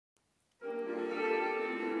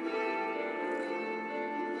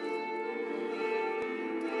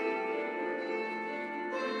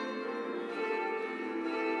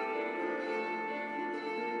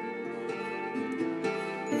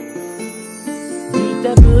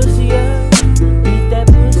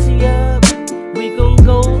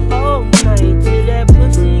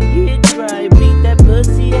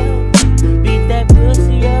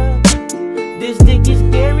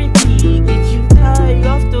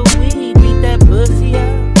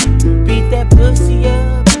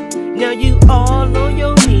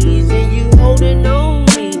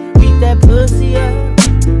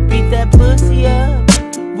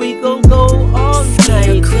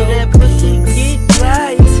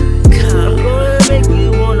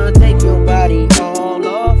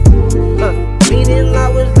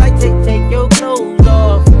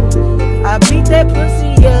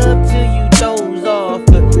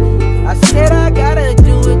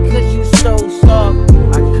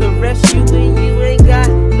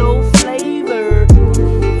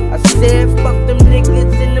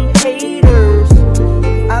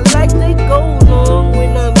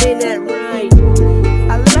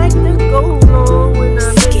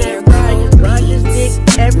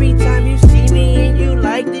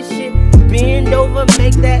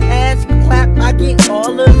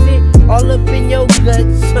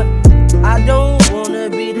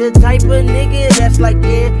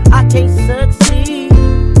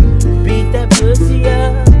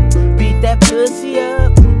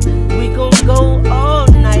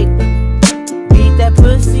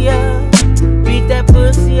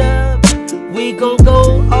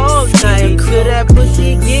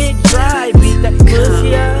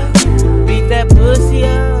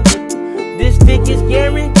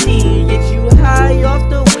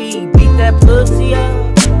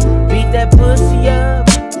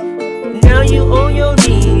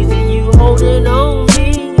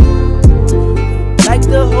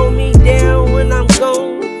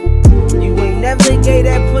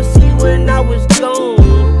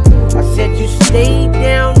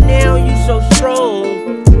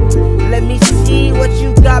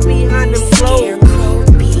got behind them clothes.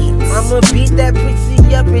 I'ma beat that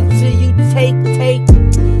pussy up until you take.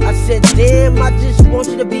 I said, damn, I just want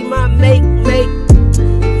you to be my mate.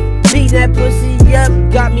 Beat that pussy up,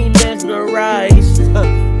 got me mesmerized.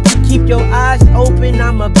 Keep your eyes open,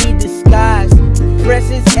 I'ma be disguised.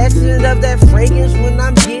 Pressing essence of that fragrance when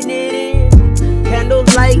I'm getting it in.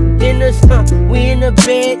 Candlelight dinners, we in the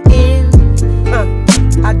bed in.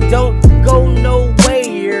 I don't go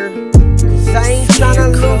nowhere, cause I ain't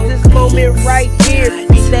tryna lose this moment right here.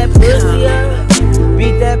 Beat that pussy up,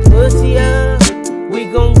 beat that pussy up. We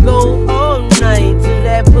gon' go all night till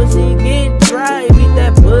that pussy get dry. Beat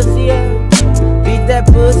that pussy up, beat that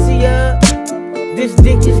pussy up. This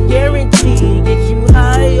dick is guaranteed, get you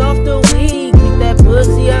high off the weed. Beat that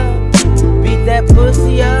pussy up, beat that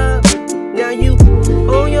pussy up. Now you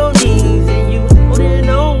on your knees and you holding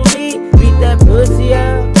on me. Beat that pussy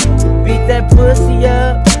up, beat that pussy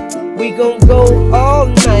up. We gon' go all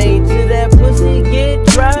night till that pussy get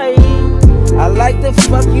dry. I like to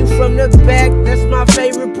fuck you from the back, that's my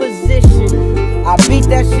favorite position. I beat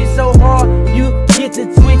that shit so hard, you get to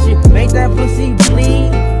twitching. Make that pussy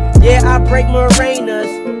bleed, yeah, I break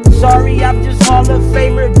Morenas. Sorry, I'm just Hall of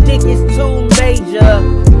Famer, dick is too major.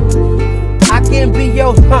 I can be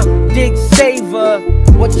your dick saver.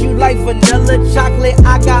 What you like, vanilla, chocolate,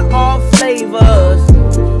 I got all flavors.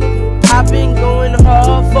 I've been going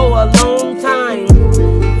hard for a long time.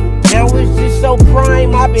 Now it's just so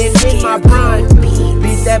prime, I've been in my prime.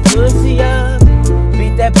 Beat that pussy up,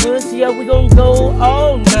 beat that pussy up. We gon' go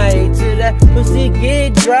all night till that pussy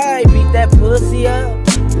get dry. Beat that pussy up,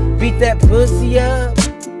 beat that pussy up.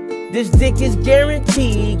 This dick is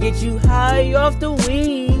guaranteed, get you high off the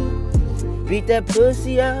weed. Beat that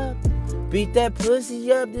pussy up, beat that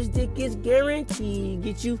pussy up. This dick is guaranteed,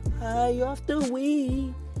 get you high off the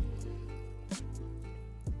weed.